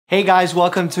Hey guys,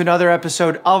 welcome to another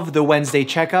episode of the Wednesday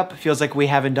Checkup. Feels like we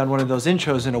haven't done one of those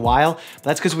intros in a while.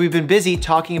 That's because we've been busy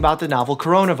talking about the novel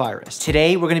coronavirus.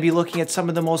 Today, we're gonna be looking at some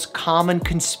of the most common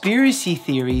conspiracy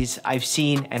theories I've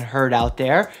seen and heard out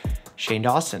there. Shane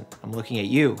Dawson, I'm looking at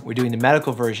you. We're doing the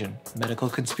medical version, medical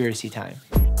conspiracy time.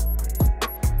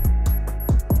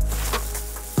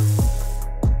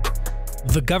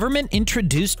 The government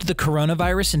introduced the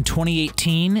coronavirus in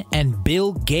 2018, and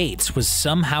Bill Gates was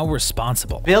somehow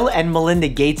responsible. Bill and Melinda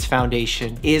Gates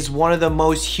Foundation is one of the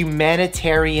most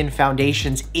humanitarian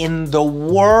foundations in the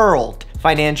world,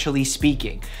 financially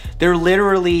speaking. They're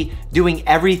literally doing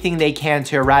everything they can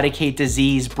to eradicate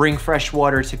disease, bring fresh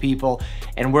water to people,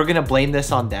 and we're gonna blame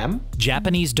this on them?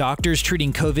 Japanese doctors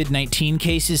treating COVID-19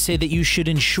 cases say that you should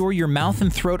ensure your mouth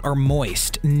and throat are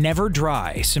moist, never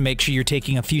dry, so make sure you're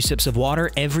taking a few sips of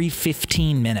water every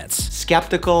 15 minutes.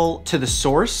 Skeptical to the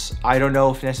source. I don't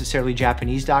know if necessarily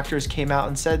Japanese doctors came out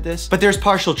and said this, but there's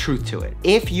partial truth to it.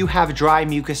 If you have dry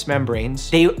mucous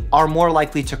membranes, they are more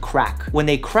likely to crack. When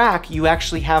they crack, you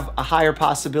actually have a higher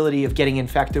possibility of getting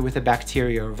infected with a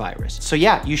bacteria or virus. So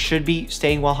yeah, you should be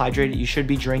staying well hydrated, you should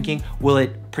be drinking. Will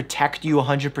it protect you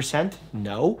 100%?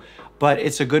 No, but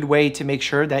it's a good way to make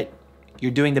sure that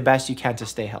you're doing the best you can to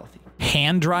stay healthy.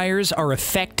 Hand dryers are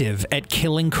effective at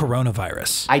killing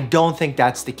coronavirus. I don't think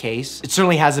that's the case. It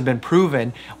certainly hasn't been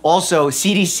proven. Also,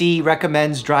 CDC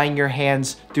recommends drying your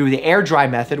hands through the air dry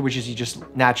method, which is you just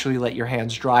naturally let your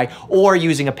hands dry, or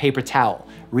using a paper towel.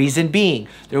 Reason being,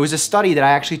 there was a study that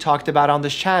I actually talked about on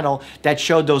this channel that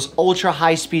showed those ultra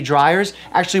high speed dryers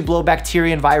actually blow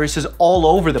bacteria and viruses all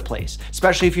over the place,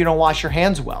 especially if you don't wash your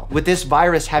hands well. With this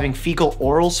virus having fecal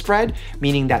oral spread,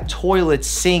 meaning that toilets,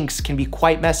 sinks can be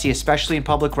quite messy, especially in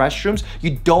public restrooms,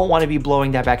 you don't want to be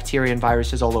blowing that bacteria and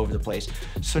viruses all over the place.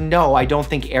 So no, I don't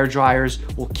think air dryers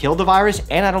will kill the virus,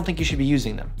 and I don't think you should be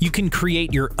using them. You can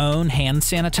create your own hand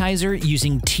sanitizer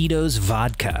using Tito's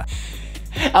vodka.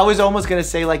 I was almost gonna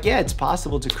say like, yeah, it's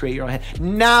possible to create your own hand.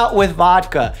 Not with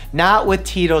vodka, not with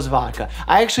Tito's vodka.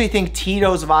 I actually think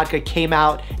Tito's vodka came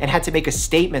out and had to make a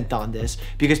statement on this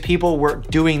because people were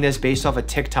doing this based off a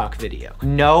TikTok video.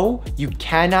 No, you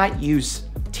cannot use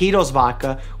Tito's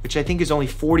vodka, which I think is only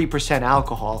 40%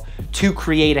 alcohol, to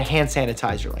create a hand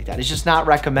sanitizer like that. It's just not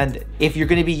recommended. If you're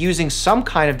gonna be using some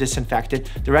kind of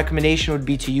disinfectant, the recommendation would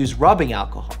be to use rubbing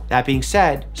alcohol. That being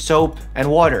said, soap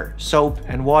and water, soap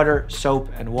and water, soap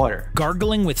and water.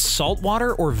 Gargling with salt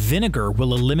water or vinegar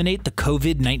will eliminate the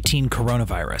COVID-19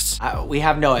 coronavirus. We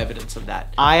have no evidence of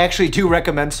that. I actually do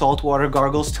recommend saltwater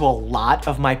gargles to a lot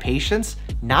of my patients,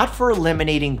 not for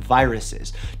eliminating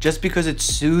viruses, just because it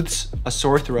soothes a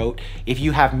sore throat. If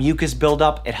you have mucus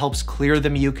buildup, it helps clear the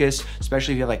mucus,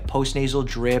 especially if you have like postnasal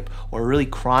drip or really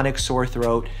chronic sore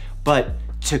throat. But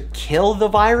to kill the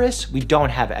virus, we don't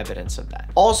have evidence of that.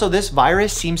 Also, this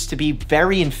virus seems to be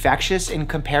very infectious in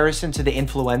comparison to the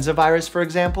influenza virus, for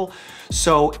example.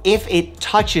 So if it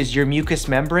touches your mucous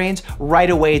membranes, right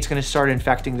away it's gonna start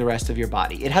infecting the rest of your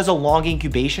body. It has a long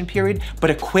incubation period,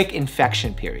 but a quick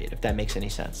infection period, if that makes any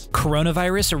sense.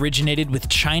 Coronavirus originated with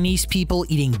Chinese people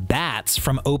eating bats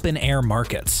from open air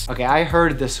markets. Okay, I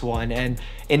heard this one, and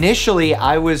initially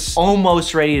I was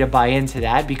almost ready to buy into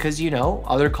that because, you know,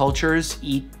 other cultures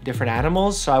eat different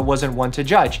animals, so I wasn't one to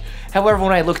judge. However,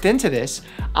 when I looked into this,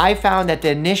 I found that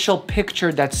the initial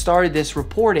picture that started this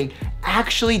reporting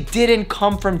actually didn't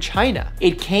come from China.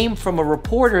 It came from a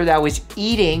reporter that was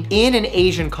eating in an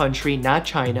Asian country, not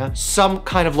China, some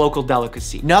kind of local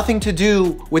delicacy. Nothing to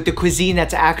do with the cuisine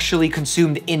that's actually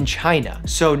consumed in China.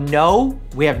 So no,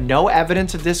 we have no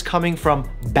evidence of this coming from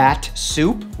bat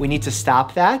soup. We need to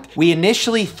stop that. We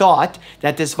initially thought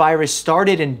that this virus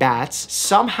started in bats,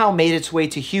 somehow made its way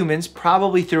to humans,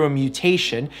 probably through a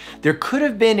mutation. There could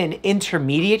have been an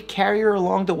intermediate carrier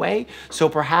along the way. So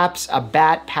perhaps a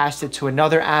bat passed it to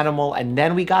another animal and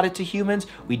then we got it to humans.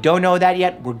 We don't know that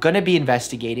yet. We're gonna be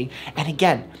investigating. And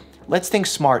again, let's think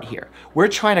smart here. We're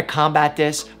trying to combat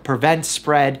this, prevent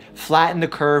spread, flatten the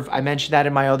curve. I mentioned that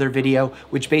in my other video,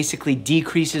 which basically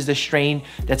decreases the strain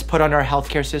that's put on our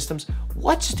healthcare systems.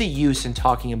 What's the use in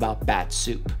talking about bat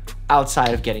soup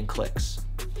outside of getting clicks?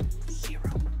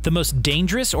 The most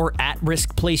dangerous or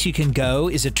at-risk place you can go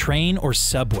is a train or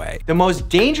subway. The most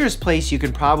dangerous place you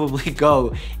can probably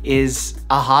go is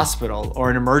a hospital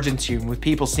or an emergency room with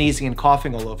people sneezing and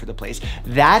coughing all over the place.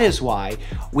 That is why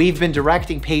we've been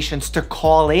directing patients to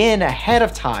call in ahead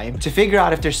of time to figure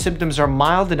out if their symptoms are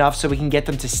mild enough so we can get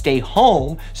them to stay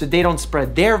home so they don't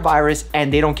spread their virus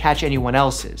and they don't catch anyone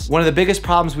else's. One of the biggest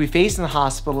problems we face in the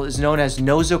hospital is known as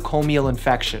nosocomial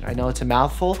infection. I know it's a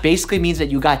mouthful. Basically means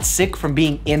that you got sick from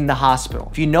being in the hospital.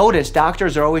 If you notice,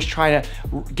 doctors are always trying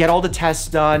to get all the tests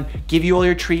done, give you all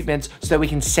your treatments so that we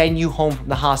can send you home from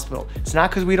the hospital. It's not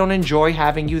because we don't enjoy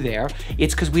having you there.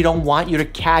 It's because we don't want you to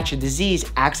catch a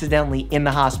disease accidentally in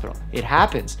the hospital. It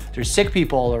happens. There's sick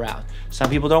people all around. Some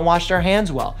people don't wash their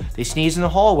hands well. They sneeze in the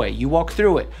hallway. You walk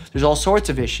through it. There's all sorts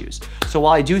of issues. So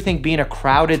while I do think being a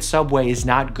crowded subway is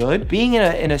not good, being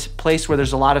in a place where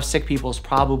there's a lot of sick people is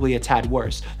probably a tad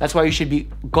worse. That's why you should be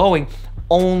going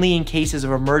only in cases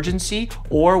of emergency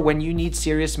or when you need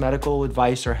serious medical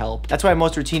advice or help. That's why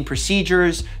most routine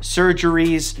procedures,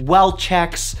 surgeries, well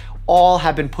checks, all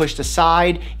have been pushed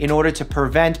aside in order to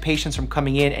prevent patients from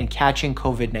coming in and catching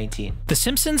COVID-19. The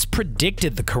Simpsons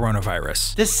predicted the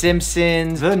coronavirus. The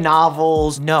Simpsons, the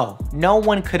novels, no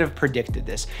one could have predicted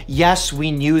this. Yes,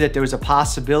 we knew that there was a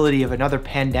possibility of another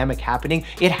pandemic happening.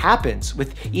 It happens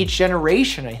with each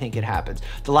generation. I think it happens.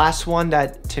 The last one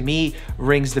that to me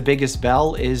rings the biggest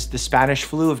bell is the Spanish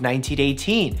flu of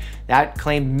 1918. That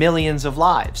claimed millions of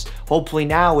lives. Hopefully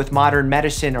now with modern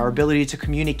medicine, our ability to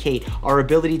communicate, our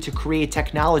ability to create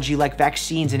technology like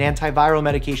vaccines and antiviral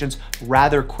medications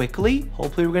rather quickly,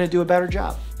 hopefully we're gonna do a better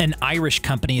job. An Irish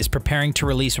company is preparing to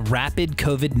release rapid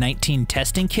COVID-19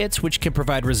 testing kits, which can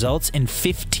provide results in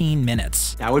 15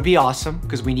 minutes. That would be awesome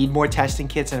because we need more testing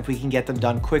kits, and if we can get them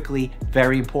done quickly,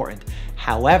 very important.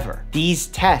 However, these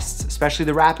tests, especially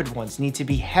the rapid ones, need to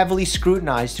be heavily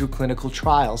scrutinized through clinical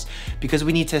trials because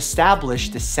we need to establish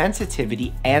the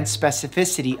sensitivity and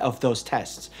specificity of those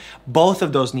tests. Both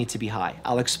of those need to be high.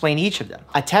 I'll explain each of them.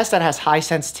 A test that has high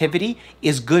sensitivity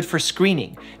is good for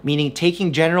screening, meaning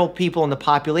taking general people in the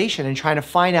population and trying to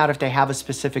find out if they have a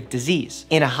specific disease.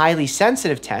 In a highly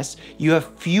sensitive test, you have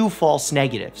few false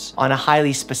negatives. On a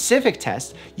highly specific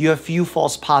test, you have few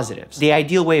false positives. The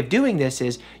ideal way of doing this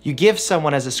is you give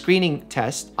someone as a screening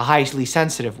test, a highly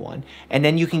sensitive one, and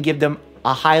then you can give them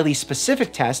a highly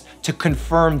specific test to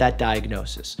confirm that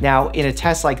diagnosis. Now, in a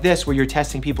test like this, where you're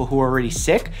testing people who are already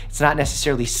sick, it's not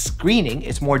necessarily screening,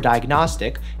 it's more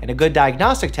diagnostic, and a good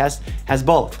diagnostic test has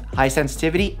both high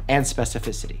sensitivity and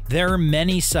specificity. There are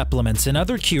many supplements and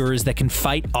other cures that can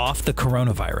fight off the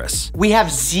coronavirus. We have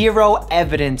zero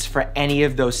evidence for any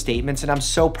of those statements, and I'm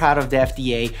so proud of the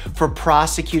FDA for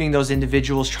prosecuting those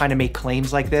individuals trying to make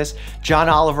claims like this. John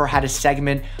Oliver had a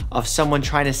segment of someone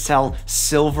trying to sell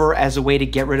silver as a way to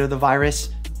get rid of the virus.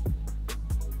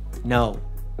 No.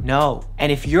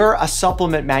 And if you're a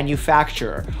supplement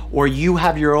manufacturer or you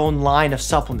have your own line of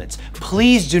supplements,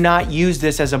 please do not use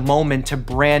this as a moment to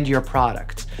brand your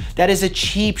product. That is a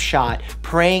cheap shot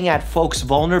preying at folks'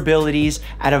 vulnerabilities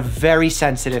at a very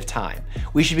sensitive time.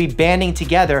 We should be banding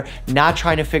together, not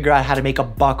trying to figure out how to make a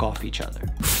buck off each other.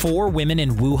 4 women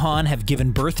in Wuhan have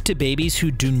given birth to babies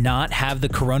who do not have the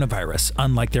coronavirus,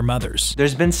 unlike their mothers.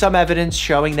 There's been some evidence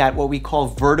showing that what we call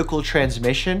vertical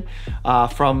transmission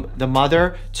from the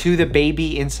mother to the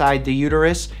baby inside the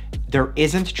uterus, there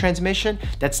isn't transmission.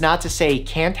 That's not to say it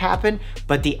can't happen,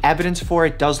 but the evidence for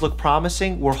it does look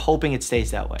promising. We're hoping it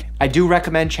stays that way. I do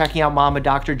recommend checking out Mama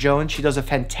Dr. Jones. She does a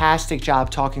fantastic job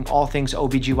talking all things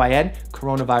OBGYN,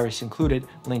 coronavirus included,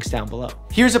 links down below.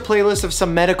 Here's a playlist of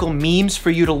some medical memes for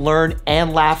you to learn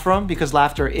and laugh from, because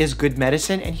laughter is good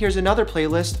medicine. And here's another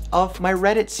playlist of my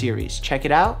Reddit series. Check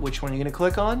it out. Which one are you gonna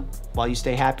click on while you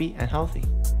stay happy and healthy?